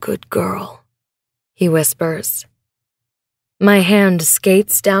 "That's a good girl," he whispers. My hand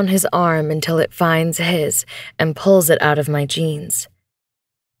skates down his arm until it finds his and pulls it out of my jeans.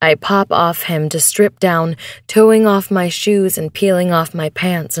 I pop off him to strip down, toeing off my shoes and peeling off my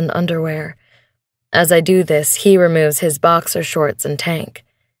pants and underwear. As I do this, he removes his boxer shorts and tank.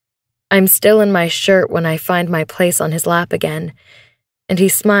 I'm still in my shirt when I find my place on his lap again, and he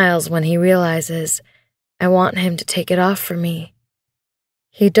smiles when he realizes I want him to take it off for me.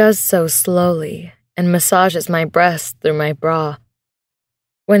 He does so slowly and massages my breast through my bra.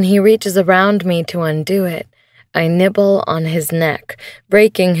 When he reaches around me to undo it, I nibble on his neck,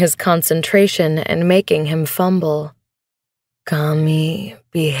 breaking his concentration and making him fumble. "Kami,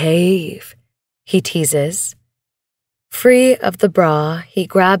 behave," he teases. Free of the bra, he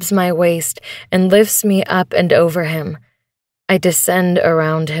grabs my waist and lifts me up and over him. I descend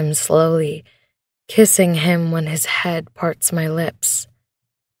around him slowly, kissing him when his head parts my lips.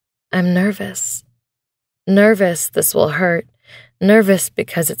 I'm nervous. Nervous this will hurt. Nervous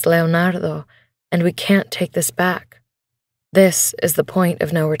because it's Leonardo, and we can't take this back. This is the point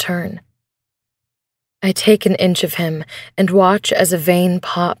of no return. I take an inch of him and watch as a vein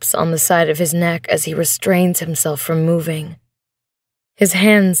pops on the side of his neck as he restrains himself from moving. His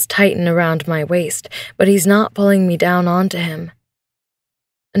hands tighten around my waist, but he's not pulling me down onto him.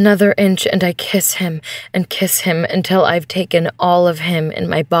 Another inch and I kiss him until I've taken all of him in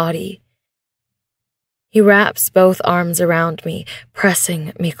my body. He wraps both arms around me,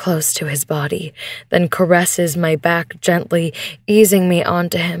 pressing me close to his body, then caresses my back gently, easing me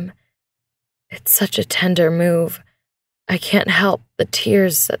onto him. It's such a tender move. I can't help the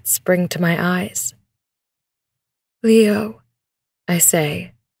tears that spring to my eyes. "Leo," I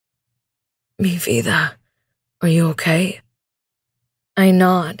say. "Mi vida, are you okay?" I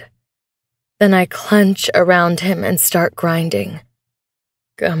nod. Then I clench around him and start grinding.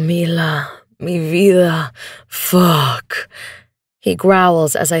 "Camila, mi vida, fuck," He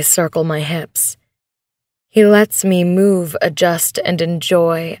growls as I circle my hips. He lets me move, adjust, and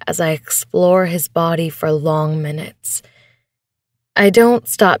enjoy as I explore his body for long minutes. I don't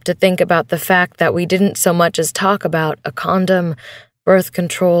stop to think about the fact that we didn't so much as talk about a condom, birth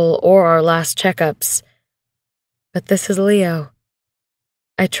control, or our last checkups. But this is Leo.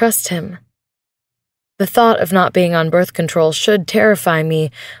 I trust him. The thought of not being on birth control should terrify me,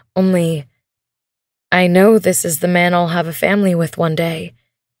 only I know this is the man I'll have a family with one day.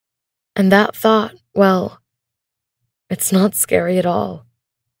 And that thought, well, it's not scary at all.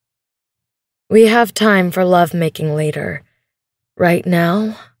 We have time for lovemaking later. Right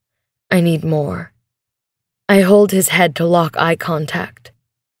now, I need more. I hold his head to lock eye contact.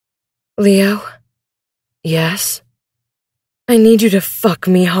 Leo? Yes? I need you to fuck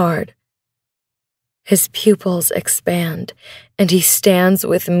me hard. His pupils expand, and he stands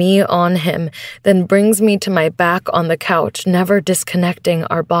with me on him, then brings me to my back on the couch, never disconnecting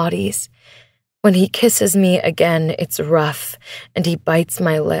our bodies. When he kisses me again, it's rough, and he bites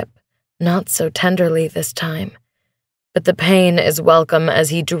my lip, not so tenderly this time. But the pain is welcome as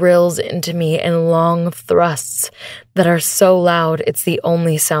he drills into me in long thrusts that are so loud it's the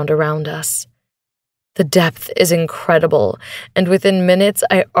only sound around us. The depth is incredible, and within minutes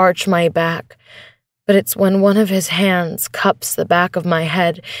I arch my back. But it's when one of his hands cups the back of my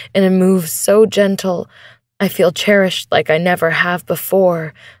head in a move so gentle, I feel cherished like I never have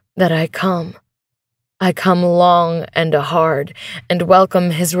before, that I come. I come long and hard, and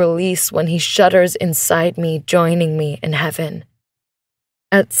welcome his release when he shudders inside me, joining me in heaven.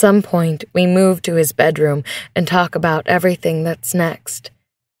 At some point, we move to his bedroom and talk about everything that's next.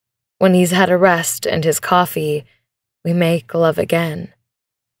 When he's had a rest and his coffee, we make love again.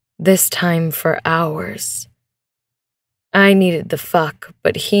 This time for hours. I needed the fuck,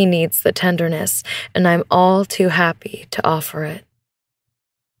 but he needs the tenderness, and I'm all too happy to offer it.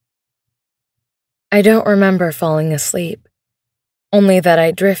 I don't remember falling asleep, only that I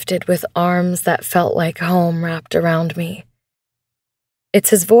drifted with arms that felt like home wrapped around me.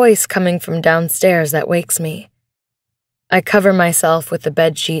 It's his voice coming from downstairs that wakes me. I cover myself with the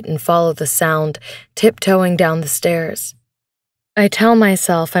bedsheet and follow the sound, tiptoeing down the stairs. I tell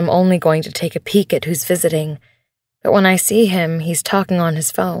myself I'm only going to take a peek at who's visiting, but when I see him, he's talking on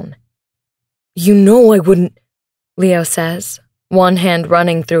his phone. You know I wouldn't, Leo says, one hand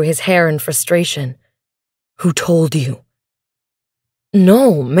running through his hair in frustration. Who told you?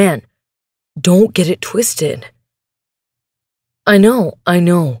 No, man, don't get it twisted. I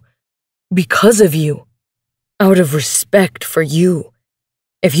know, because of you, out of respect for you.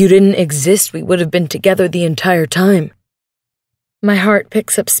 If you didn't exist, we would have been together the entire time. My heart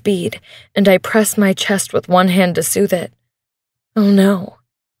picks up speed, and I press my chest with one hand to soothe it. Oh no.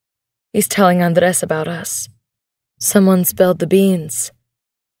 He's telling Andres about us. Someone spilled the beans.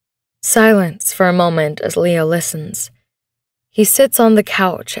 Silence for a moment as Leo listens. He sits on the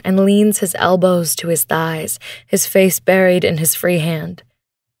couch and leans his elbows to his thighs, his face buried in his free hand.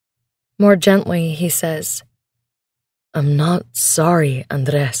 More gently, he says, I'm not sorry,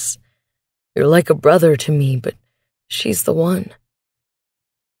 Andres. You're like a brother to me, but she's the one.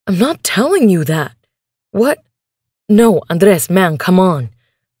 I'm not telling you that. What? No, Andres, man, come on.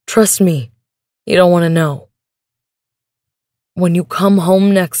 Trust me. You don't want to know. When you come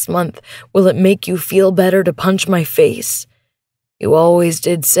home next month, will it make you feel better to punch my face? You always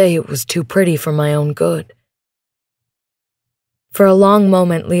did say it was too pretty for my own good. For a long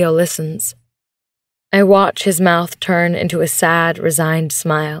moment, Leo listens. I watch his mouth turn into a sad, resigned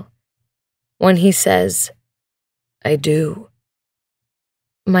smile. When he says, I do,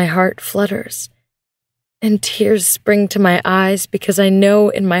 my heart flutters, and tears spring to my eyes because I know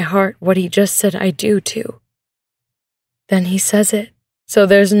in my heart what he just said I do to. Then he says it, so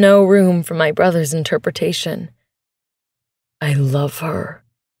there's no room for my brother's interpretation. I love her.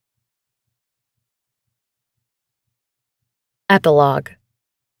 Epilogue.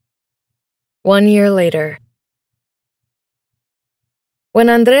 1 year later. When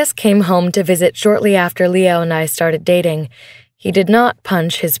Andres came home to visit shortly after Leo and I started dating, he did not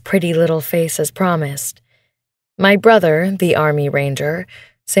punch his pretty little face as promised. My brother, the Army Ranger,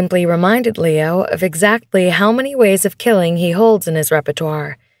 simply reminded Leo of exactly how many ways of killing he holds in his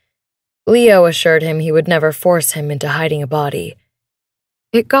repertoire. Leo assured him he would never force him into hiding a body.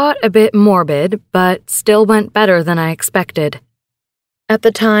 It got a bit morbid, but still went better than I expected. At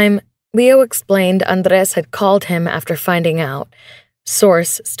the time, Leo explained Andres had called him after finding out,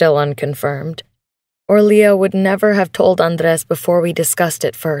 source still unconfirmed, or Leo would never have told Andres before we discussed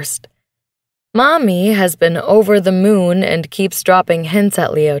it first. Mommy has been over the moon and keeps dropping hints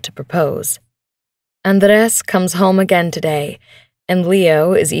at Leo to propose. Andres comes home again today, and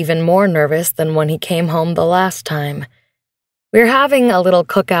Leo is even more nervous than when he came home the last time. We're having a little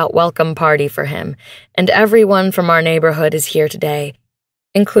cookout welcome party for him, and everyone from our neighborhood is here today,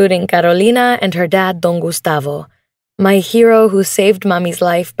 including Carolina and her dad, Don Gustavo, my hero who saved Mommy's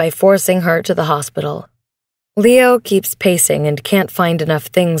life by forcing her to the hospital. Leo keeps pacing and can't find enough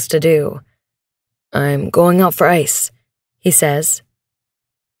things to do. I'm going out for ice, he says.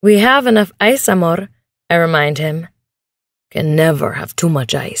 We have enough ice, amor, I remind him. Can never have too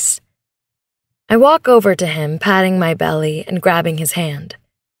much ice. I walk over to him, patting my belly and grabbing his hand.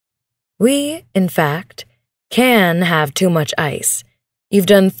 We, in fact, can have too much ice. You've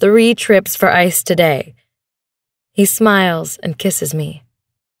done 3 trips for ice today. He smiles and kisses me.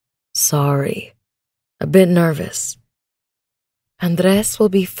 Sorry. A bit nervous. Andres will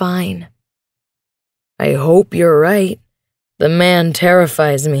be fine. I hope you're right. The man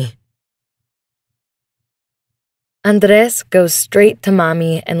terrifies me. Andres goes straight to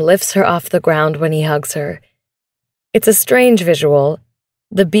Mommy and lifts her off the ground when he hugs her. It's a strange visual,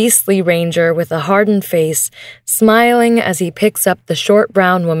 the beastly ranger with a hardened face smiling as he picks up the short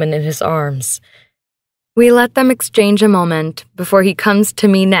brown woman in his arms. We let them exchange a moment before he comes to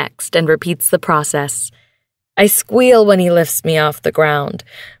me next and repeats the process. I squeal when he lifts me off the ground.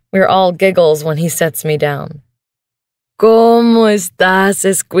 We're all giggles when he sets me down. ¿Cómo estás,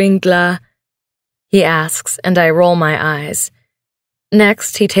 escuincla? He asks, and I roll my eyes.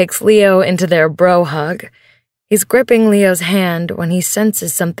 Next, he takes Leo into their bro hug. He's gripping Leo's hand when he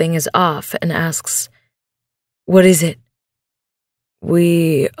senses something is off and asks, What is it?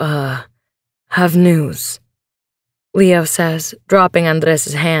 We, have news, Leo says, dropping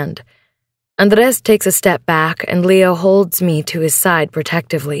Andres' hand. Andres takes a step back, and Leo holds me to his side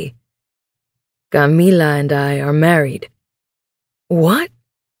protectively. Camila and I are married. What?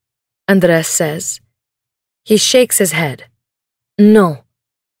 Andres says. He shakes his head. No,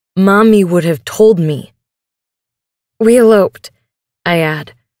 Mommy would have told me. We eloped, I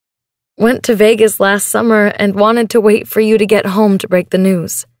add. Went to Vegas last summer and wanted to wait for you to get home to break the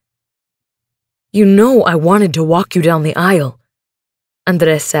news. You know I wanted to walk you down the aisle,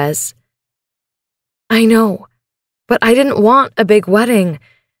 Andres says. I know, but I didn't want a big wedding.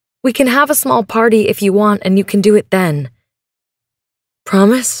 We can have a small party if you want, and you can do it then.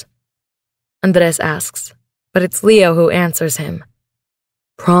 Promise? Andres asks, but it's Leo who answers him.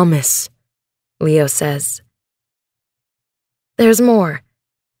 Promise, Leo says. There's more,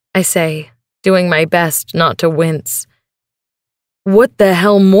 I say, doing my best not to wince. What the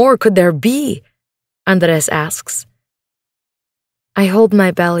hell more could there be? Andres asks. I hold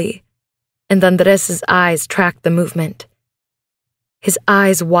my belly, and Andres' eyes track the movement. His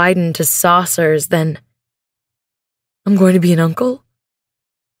eyes widen to saucers, then, I'm going to be an uncle?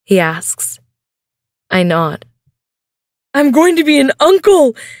 He asks. I nod. I'm going to be an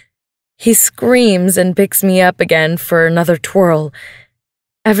uncle! He screams and picks me up again for another twirl.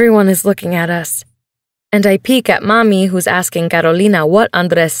 Everyone is looking at us, and I peek at Mommy, who's asking Carolina what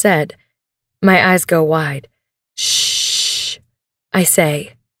Andres said. My eyes go wide. Shh, I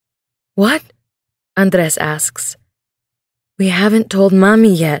say. What? Andres asks. We haven't told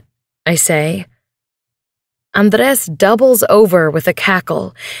Mommy yet, I say. Andres doubles over with a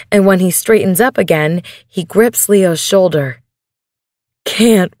cackle, and when he straightens up again, he grips Leo's shoulder.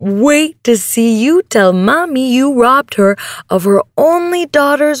 Can't wait to see you tell Mommy you robbed her of her only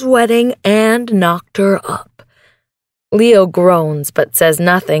daughter's wedding and knocked her up. Leo groans but says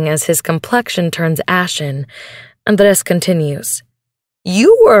nothing as his complexion turns ashen. Andres continues.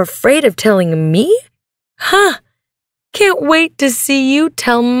 You were afraid of telling me? Huh. Can't wait to see you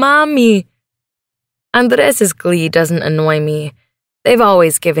tell Mommy. Andres' glee doesn't annoy me. They've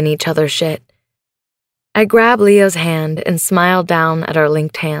always given each other shit. I grab Leo's hand and smile down at our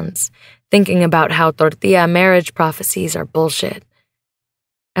linked hands, thinking about how tortilla marriage prophecies are bullshit.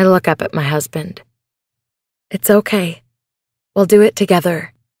 I look up at my husband. It's okay. We'll do it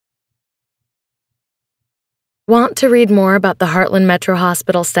together. Want to read more about the Heartland Metro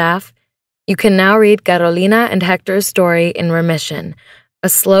Hospital staff? You can now read Carolina and Hector's story in Remission, a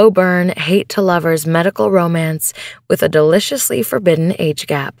slow burn, hate-to-lovers medical romance with a deliciously forbidden age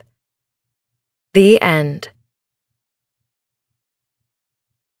gap. The end.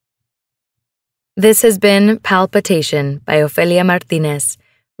 This has been Palpitation by Ofelia Martinez,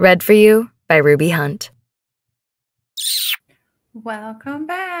 read for you by Ruby Hunt. Welcome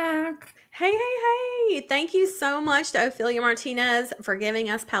back. Hey, hey, hey. Thank you so much to Ofelia Martinez for giving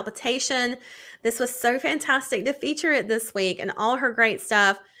us Palpitation. This was so fantastic to feature it this week and all her great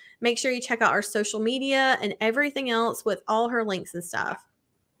stuff. Make sure you check out our social media and everything else with all her links and stuff.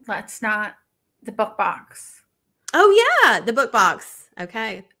 Let's not, the book box. Oh yeah, the book box.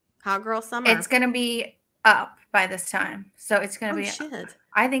 Okay. Hot Girl Summer. It's going to be up by this time. So it's going to be shit.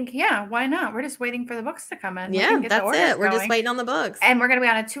 I think, yeah, why not? We're just waiting for the books to come in. Yeah, that's it. We're just waiting on the books. And we're going to be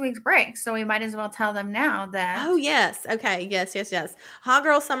on a 2-week break. So we might as well tell them now that. Oh, yes. Okay. Yes. Hot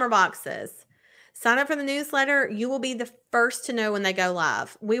Girl Summer boxes. Sign up for the newsletter. You will be the first to know when they go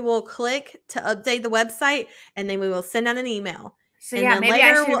live. We will click to update the website, and then we will send out an email. So yeah, maybe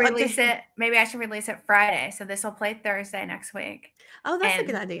I should release it. Maybe I should release it Friday. So this will play Thursday next week. Oh, that's a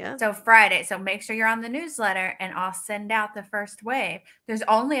good idea. So Friday. So make sure you're on the newsletter, and I'll send out the first wave. There's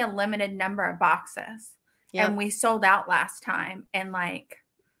only a limited number of boxes, and we sold out last time in like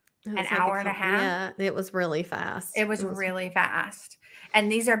an hour and a half. Yeah, it was really fast. It was really fast. And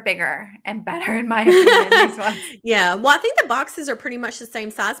these are bigger and better in my opinion. These ones. Yeah. Well, I think the boxes are pretty much the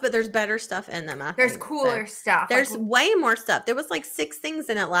same size, but there's better stuff in them. There's cooler stuff. There's way more stuff. There was like 6 things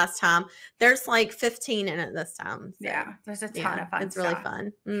in it last time. There's like 15 in it this time. So, yeah. There's a ton of fun It's stuff. really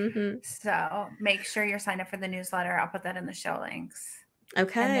fun. Mm-hmm. So make sure you're signed up for the newsletter. I'll put that in the show links.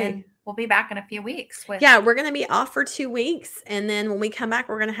 Okay. And then we'll be back in a few weeks. We're going to be off for 2 weeks. And then when we come back,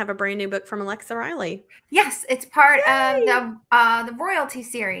 we're going to have a brand new book from Alexa Riley. Yes. It's part of the royalty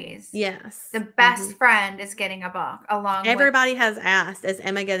series. Yes. The best friend is getting a book along Everybody has asked, is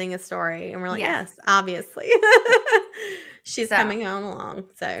Emma getting a story? And we're like, yes obviously. She's coming on along.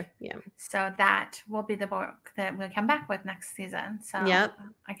 So, yeah. So that will be the book that we'll come back with next season. So,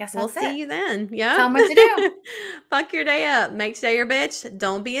 I guess we'll see you then. Yeah. Tell them what to do. Fuck your day up. Make today your bitch.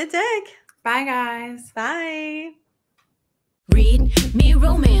 Don't be a dick. Bye, guys. Bye. Read me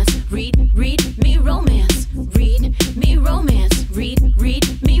romance. Read me romance. Read